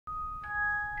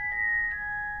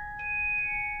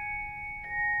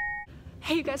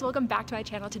Hey you guys, welcome back to my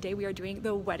channel. Today we are doing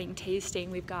the wedding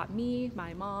tasting. We've got me,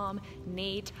 my mom,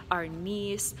 Nate, our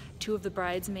niece, two of the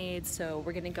bridesmaids. So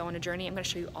we're gonna go on a journey. I'm gonna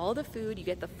show you all the food. You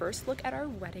get the first look at our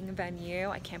wedding venue.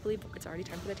 I can't believe it's already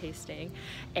time for the tasting.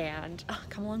 And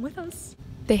come along with us.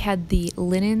 They had the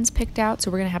linens picked out,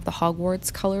 so we're gonna have the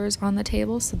Hogwarts colors on the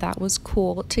table, so that was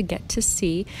cool to get to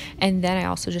see. And then I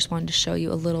also just wanted to show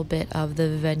you a little bit of the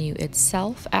venue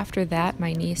itself. After that,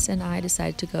 my niece and I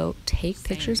decided to go take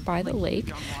pictures by the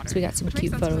lake, so we got some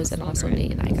cute photos, and also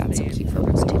Nate and I got some cute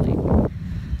photos too.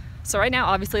 So right now,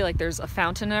 obviously, like there's a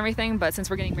fountain and everything, but since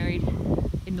we're getting married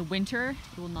in the winter,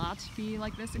 it will not be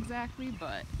like this exactly,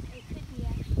 but it could be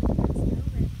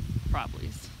actually probably.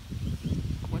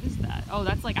 What is that? Oh,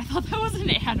 that's like, I thought that was an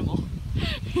animal.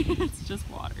 It's just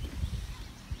water.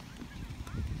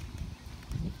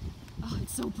 Oh,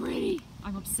 it's so pretty.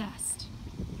 I'm obsessed.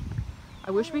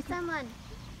 I wish we could. Someone.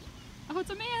 Oh, it's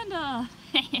Amanda.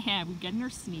 We're getting her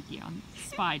sneaky on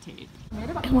spy tape.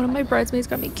 And one of my bridesmaids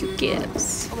got me cute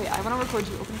gifts. Oh wait, I want to record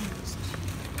you opening first.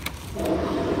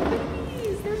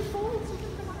 Please, there's bolts. You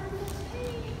can come on our little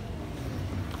thing.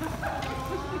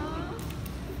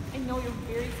 I know you're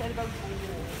very excited about gold.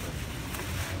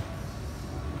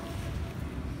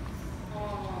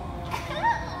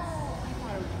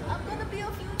 I'm gonna be a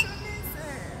future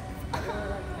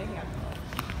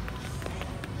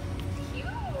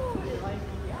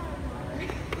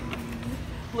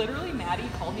Literally, Maddie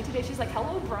called me today. She's like,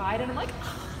 "Hello, bride," and I'm like,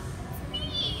 oh, "It's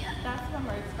me." That's the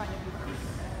most kind of people.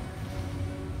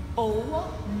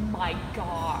 Oh my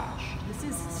gosh, this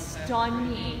is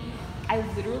stunning. I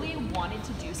literally wanted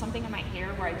to do something in my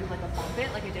hair where I do like a bump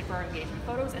it, like I did for our engagement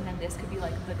photos, and then this could be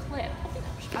like the clip.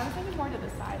 I was thinking more to the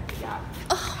side, but yeah.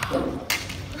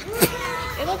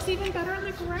 It looks even better on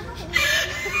the ground.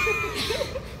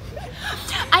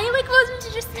 I like wasn't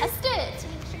to just test it to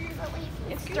make sure you got what you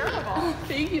feel. It's durable.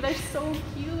 Thank you. They're so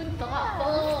cute and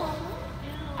thoughtful.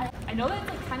 I know that's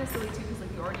like kind of silly too, because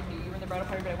like you already knew you were in the bridal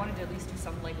party, but I wanted to at least do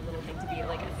some like little thing to be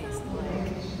like at least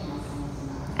like.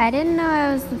 I didn't know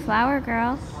I was the flower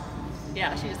girl.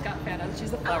 Yeah, she just got found out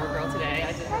she's the flower girl today.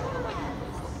 I did have a little like thing.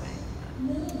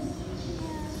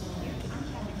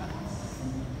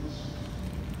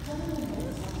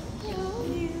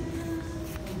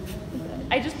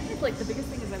 I just think like the biggest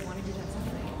thing is I wanted you to have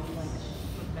something that you like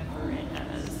remember it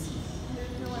as.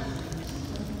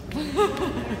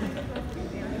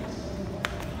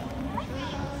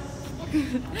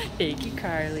 Thank you,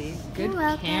 Carly. Good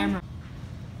camera.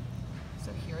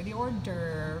 So here are the hors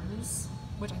d'oeuvres,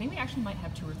 which I think we actually might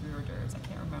have 2 or 3 hors d'oeuvres. I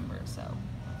can't remember, so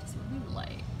just what we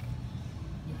like.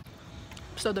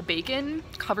 So the bacon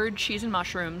covered cheese and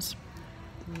mushrooms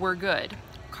were good.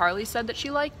 Carly said that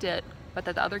she liked it, but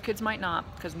that the other kids might not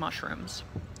because mushrooms,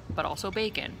 but also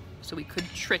bacon, so we could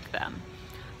trick them.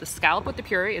 The scallop with the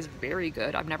puree is very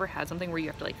good. I've never had something where you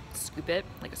have to like scoop it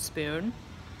like a spoon.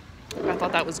 I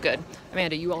thought that was good.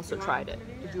 Amanda, you also tried it.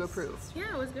 Did you approve?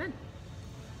 Yeah, it was good.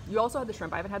 You also had the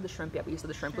shrimp. I haven't had the shrimp yet, but you said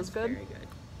the shrimp was good. Very good.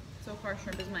 So far,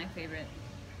 shrimp is my favorite.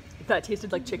 That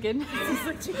tasted like chicken. It's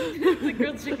like chicken, like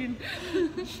grilled chicken.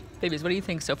 Babies, what do you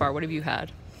think so far? What have you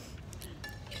had?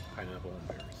 Pineapple and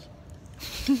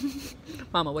pears.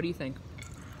 Mama, what do you think?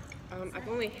 I've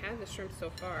only had the shrimp so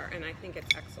far, and I think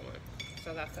it's excellent.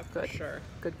 So that's a for Good. sure.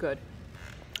 Good, good.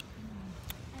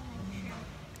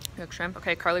 You like shrimp?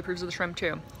 Okay, Carly approves of the shrimp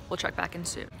too. We'll check back in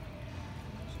soon.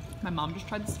 My mom just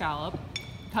tried the scallop.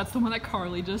 That's the one that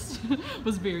Carly just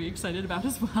was very excited about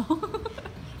as well.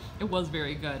 It was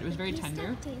very good. It was very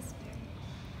tender.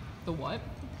 The what?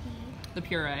 The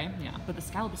puree, yeah. But the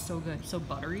scallop is so good, so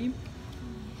buttery.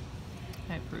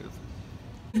 I approve.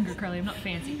 Carly, I'm not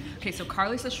fancy. Okay, so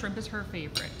Carly says shrimp is her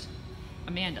favorite.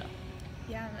 Amanda.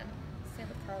 Yeah, and then same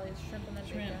with Carly's shrimp and then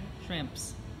bacon.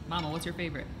 Shrimps. Mama, what's your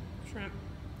favorite? Shrimp.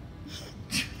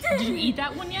 Did you eat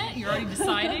that one yet? You're already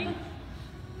deciding?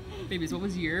 Babies, what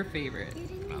was your favorite? You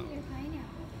didn't eat your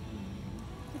pineapple.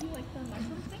 Did you like the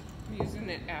mushroom thing? I'm using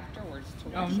it afterwards to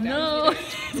Oh wash down. no!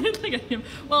 Look at him.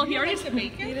 Well, he already said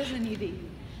He doesn't eat it.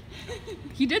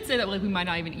 he did say that like we might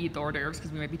not even eat the hors d'oeuvres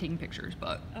because we might be taking pictures,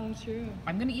 but Oh, true.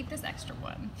 I'm gonna eat this extra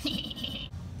one.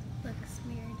 Looks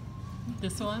weird.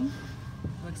 This one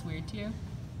looks weird to you.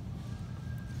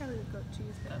 Probably the goat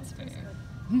cheese. But That's it tastes fair.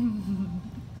 good.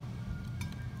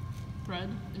 Bread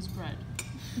is bread.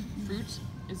 Fruit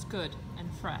is good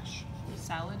and fresh.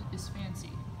 Salad is fancy.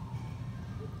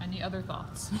 Any other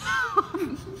thoughts? No,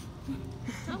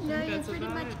 you pretty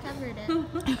much covered it. Do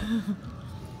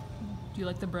you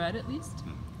like the bread at least?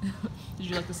 Did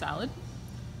you like the salad?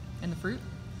 And the fruit?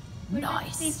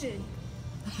 Nice. Seafood.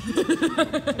 You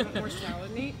want more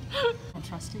salad, Nate? Don't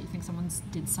trust it? You think someone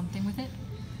did something with it?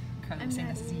 Carly was saying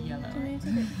this is yellow. Can I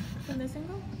take it from this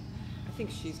angle? I think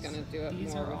she's gonna do it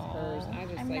These more are with hers. all- I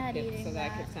just I'm like not it eating so that I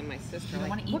that. could send my sister. You Like,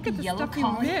 want to eat look the at the yellow stuff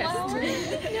you missed. cauliflower?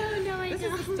 No, I This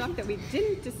is the don't. stuff that we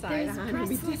didn't decide There's on. And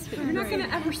we Brussels did. You're not gonna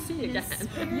sprouts. ever see again.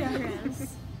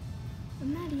 Asparagus.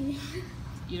 I'm not eating.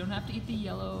 You don't have to eat the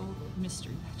yellow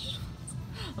mystery vegetables.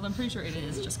 Well, I'm pretty sure it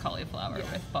is just cauliflower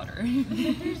with butter.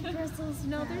 There's Brussels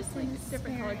No, there's sprouts like and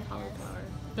different colored asparagus. cauliflower.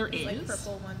 There There's like is?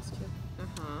 purple ones too.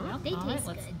 Uh-huh. They All right, taste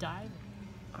let's good. dive in.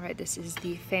 All right, this is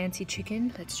the fancy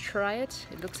chicken. Let's try it.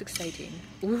 It looks exciting.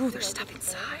 Ooh, there's stuff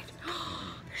inside.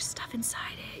 There's stuff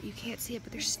inside it. You can't see it,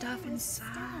 but there's stuff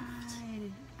inside.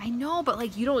 I know, but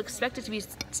like you don't expect it to be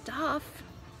stuff.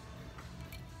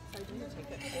 Try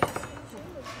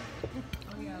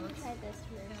this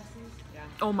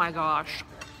first. Oh my gosh.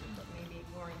 Maybe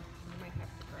Lauren, you might have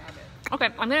to grab it. Okay,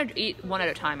 I'm gonna eat one at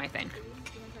a time, I think.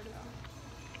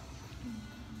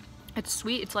 It's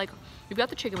sweet. It's like, you've got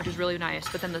the chicken, which is really nice,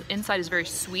 but then the inside is very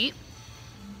sweet,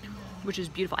 which is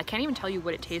beautiful. I can't even tell you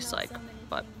what it tastes like,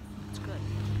 but it's good.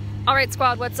 All right,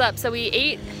 squad, what's up? So we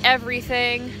ate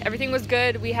everything. Everything was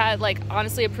good. We had, like,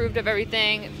 honestly approved of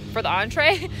everything for the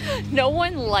entree. No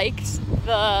one liked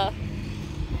the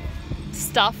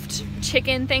stuffed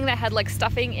chicken thing that had, like,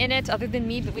 stuffing in it other than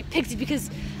me, but we picked it because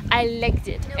I liked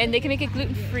it. And they can make it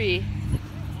gluten-free.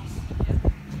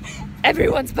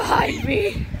 Everyone's behind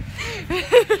me.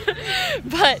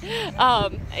 But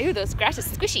ew, those grass is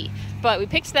squishy. But we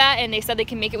picked that, and they said they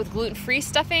can make it with gluten-free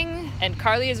stuffing. And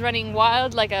Carly is running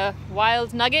wild like a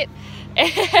wild nugget,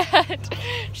 and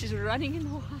she's running in the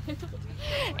wild.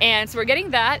 And so we're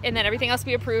getting that, and then everything else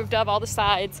we approved of, all the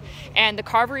sides. And the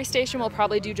carvery station will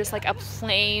probably do just like a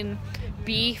plain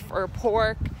beef or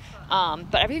pork.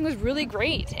 But everything was really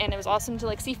great, and it was awesome to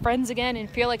like see friends again and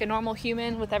feel like a normal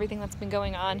human with everything that's been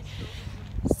going on.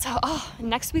 So,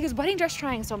 next week is wedding dress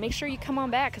trying, so make sure you come on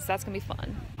back because that's gonna be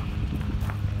fun.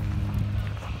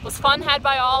 Was fun had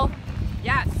by all?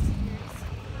 Yes.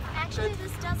 Actually,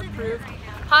 this doesn't hurt right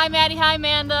now. Hi Maddie, hi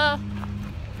Amanda.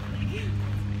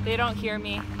 They don't hear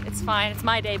me. It's fine, it's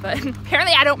my day, but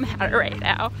apparently I don't matter right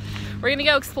now. We're gonna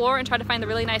go explore and try to find the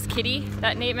really nice kitty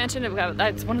that Nate mentioned.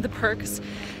 That's one of the perks,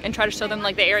 and try to show them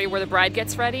like the area where the bride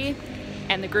gets ready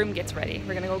and the groom gets ready.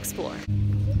 We're gonna go explore.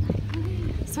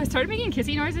 So I started making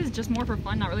kissy noises just more for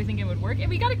fun, not really thinking it would work. And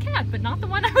we got a cat, but not the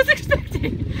one I was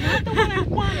expecting. Not the one I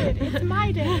wanted. It's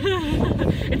my day.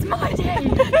 It's my day.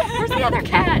 Where's the other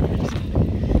cat?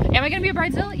 Am I gonna be a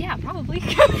bridezilla? Yeah, probably.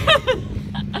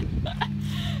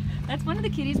 That's one of the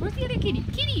kitties. Where's the other kitty?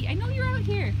 Kitty, I know you're out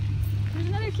here. There's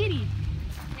another kitty.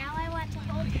 Now I want to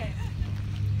hold her.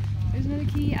 There's another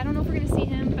kitty. I don't know if we're gonna see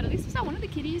him, but at least we saw one of the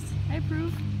kitties. I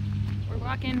approve. We're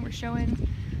walking, we're showing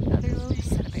the other little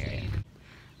setup area.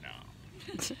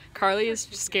 Carly is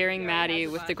scaring Maddie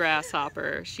with the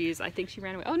grasshopper. I think she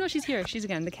ran away. Oh no, she's here. She's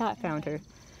again. The cat found her.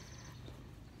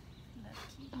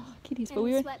 Oh, kitties. But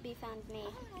we were. Sweat bee found me.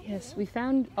 Yes, we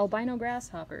found albino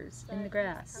grasshoppers in the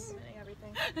grass.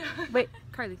 Wait,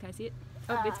 Carly, can I see it?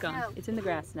 Oh, it's gone. no. It's in the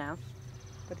grass now.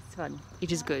 But it's fun.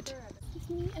 It is good.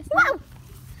 Whoa!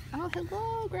 Oh,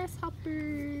 hello,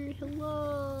 grasshopper.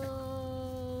 Hello.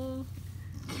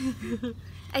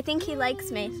 I think he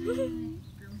likes me. So,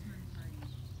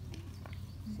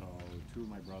 two of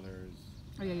my brothers,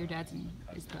 Oh yeah, your dad's in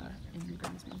the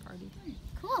groomsmen party.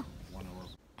 Cool. one over.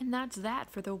 And that's that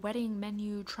for the wedding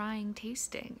menu trying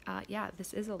tasting. Yeah,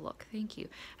 this is a look. Thank you.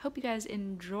 I hope you guys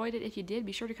enjoyed it. If you did,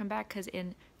 be sure to come back because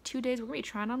in 2 days we're going to be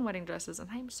trying on wedding dresses and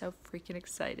I'm so freaking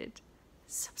excited.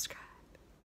 Subscribe.